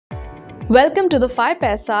Welcome to the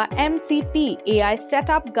 5paisa MCP AI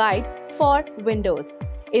Setup Guide for Windows.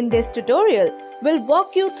 In this tutorial, we'll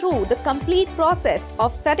walk you through the complete process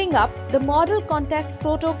of setting up the Model Context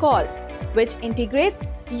Protocol, which integrates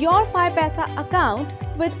your 5paisa account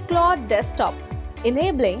with Claude Desktop,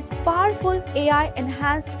 enabling powerful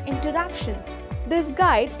AI-enhanced interactions. This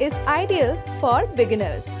guide is ideal for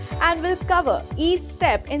beginners and will cover each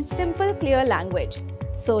step in simple, clear language.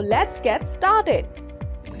 So let's get started.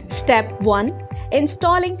 Step 1.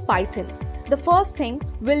 Installing Python. The first thing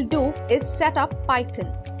we'll do is set up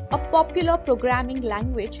Python, a popular programming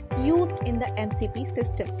language used in the MCP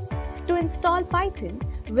system. To install Python,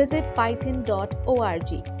 visit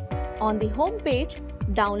python.org. On the home page,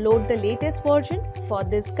 download the latest version. For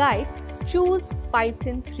this guide, choose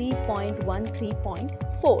Python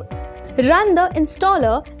 3.13.4. Run the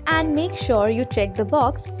installer and make sure you check the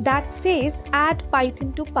box that says Add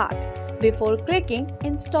Python to Path before clicking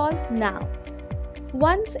Install Now.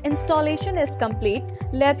 Once installation is complete,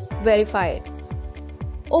 let's verify it.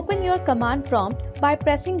 Open your command prompt by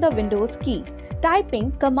pressing the Windows key,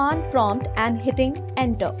 typing command prompt and hitting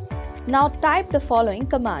Enter. Now type the following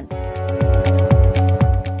command.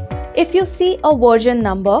 If you see a version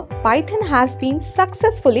number, Python has been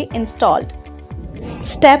successfully installed.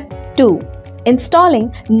 Step 2.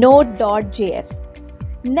 Installing Node.js.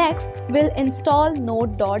 Next, we'll install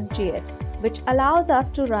Node.js, which allows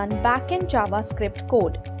us to run backend JavaScript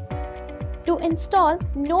code. To install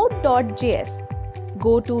Node.js,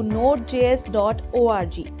 go to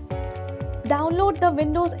nodejs.org. Download the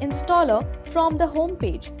Windows installer from the home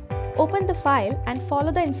page. Open the file and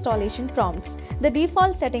follow the installation prompts. The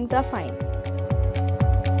default settings are fine.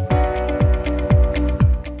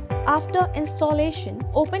 After installation,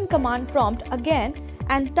 open command prompt again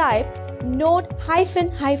and type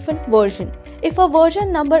node-version. If a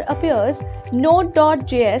version number appears,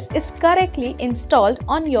 Node.js is correctly installed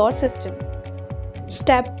on your system.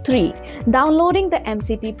 Step 3. Downloading the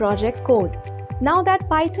MCP project code. Now that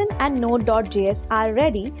Python and Node.js are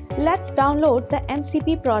ready, let's download the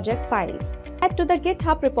MCP project files. Head to the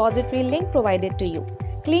GitHub repository link provided to you.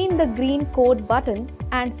 Click the green code button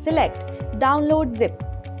and select Download Zip.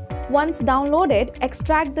 Once downloaded,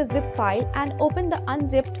 extract the zip file and open the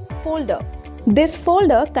unzipped folder. This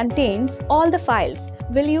folder contains all the files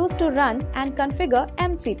we'll use to run and configure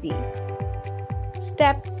MCP.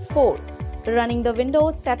 Step 4. Running the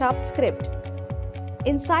Windows setup script.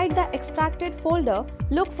 Inside the extracted folder,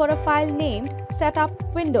 look for a file named Setup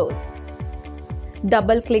Windows.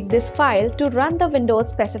 Double-click this file to run the Windows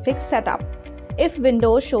specific setup. If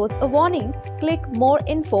Windows shows a warning, click More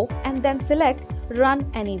Info and then select Run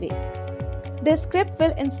Anyway. This script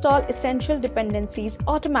will install essential dependencies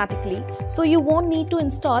automatically, so you won't need to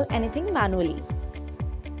install anything manually.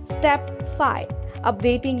 Step 5.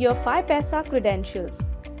 Updating your 5paisa credentials.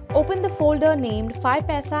 Open the folder named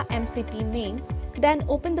 5paisa MCP main, then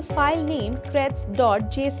open the file named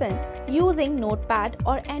creds.json using Notepad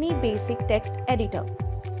or any basic text editor.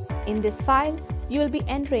 In this file, you will be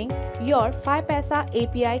entering your 5paisa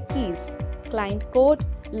API keys, client code,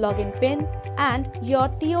 login PIN, and your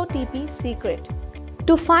TOTP secret.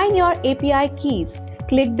 To find your API keys,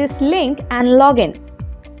 click this link and log in.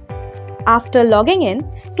 After logging in,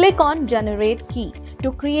 click on Generate Key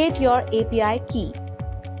to create your API key.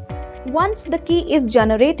 Once the key is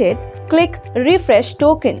generated, click Refresh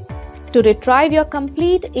Token to retrieve your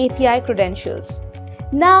complete API credentials.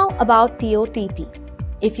 Now about TOTP.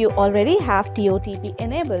 If you already have TOTP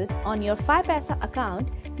enabled on your 5paisa account,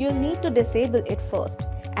 you'll need to disable it first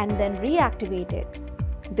and then reactivate it.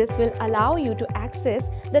 This will allow you to access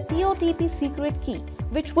the TOTP secret key,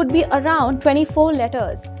 which would be around 24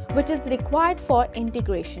 letters, which is required for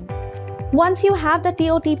integration. Once you have the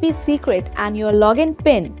TOTP secret and your login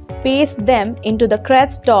PIN, paste them into the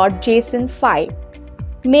creds.json file.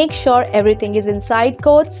 Make sure everything is inside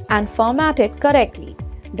quotes and formatted correctly.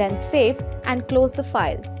 Then save and close the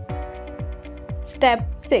file. Step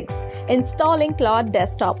 6. Installing Claude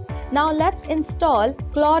Desktop. Now let's install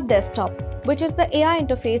Claude Desktop, which is the AI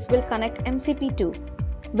interface we'll connect MCP to.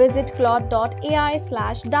 Visit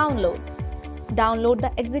claude.ai/download. Download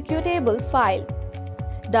the executable file.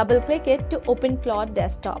 Double-click it to open Claude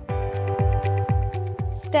Desktop.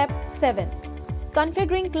 Step 7.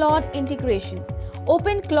 Configuring Claude integration.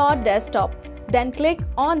 Open Claude Desktop, then click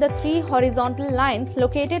on the 3 horizontal lines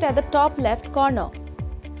located at the top left corner.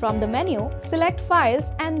 From the menu, select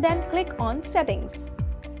Files and then click on Settings.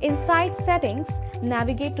 Inside Settings,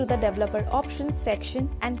 navigate to the Developer Options section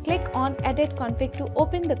and click on Edit Config to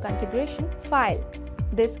open the configuration file.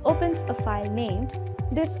 This opens a file named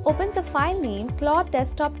Claude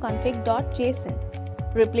Desktop config.json.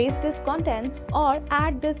 replace this contents or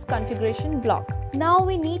add this configuration block. Now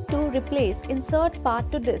we need to replace insert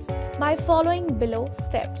part to disk by following below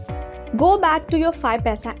steps. Go back to your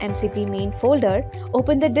 5paisa MCP main folder,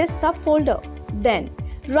 open the disk subfolder. Then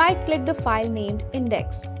right-click the file named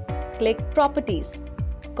index. Click Properties.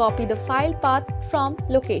 Copy the file path from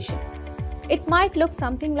location. It might look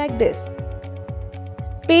something like this.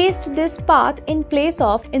 Paste this path in place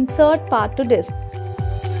of insert path to disk.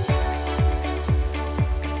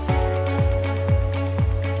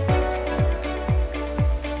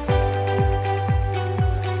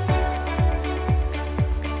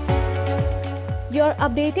 Your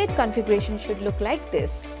updated configuration should look like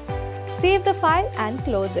this. Save the file and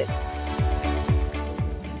close it.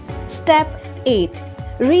 Step 8.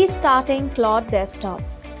 Restarting Claude Desktop.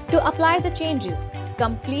 To apply the changes,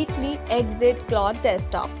 completely exit Claude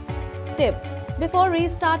Desktop. Tip: before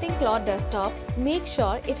restarting Claude Desktop, make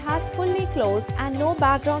sure it has fully closed and no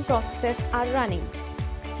background processes are running.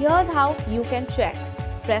 Here's how you can check.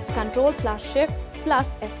 Press Ctrl plus Shift plus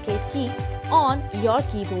Escape key on your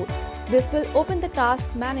keyboard. This will open the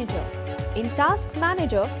Task Manager. In Task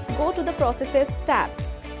Manager, go to the Processes tab.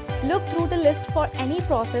 Look through the list for any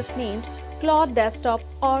process named Claude Desktop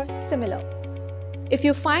or similar. If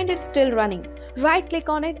you find it still running, right-click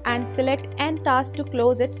on it and select End Task to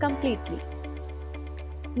close it completely.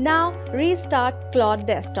 Now restart Claude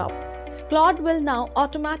Desktop. Claude will now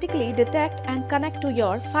automatically detect and connect to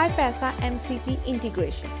your 5paisa MCP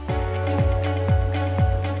integration.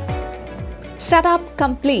 Setup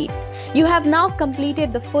complete. You have now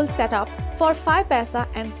completed the full setup for 5paisa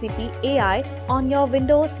MCP AI on your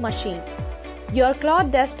Windows machine. Your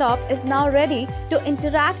Claude Desktop is now ready to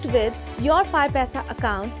interact with your 5paisa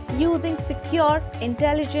account using secure,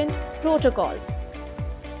 intelligent protocols.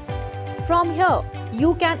 From here,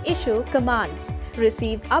 you can issue commands,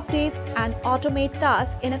 receive updates, and automate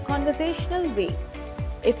tasks in a conversational way.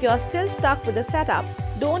 If you're still stuck with the setup,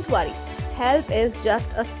 don't worry. Help is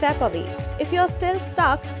just a step away. If you're still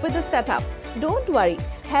stuck with the setup, don't worry.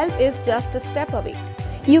 Help is just a step away.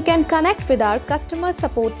 You can connect with our customer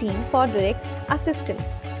support team for direct assistance.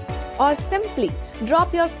 Or simply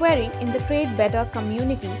drop your query in the Trade Better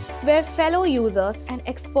community where fellow users and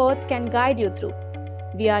experts can guide you through.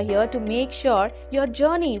 We are here to make sure your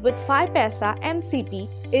journey with 5paisa MCP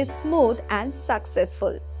is smooth and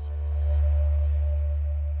successful.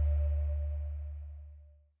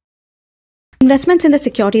 Investments in the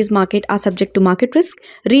securities market are subject to market risk.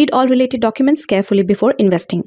 Read all related documents carefully before investing.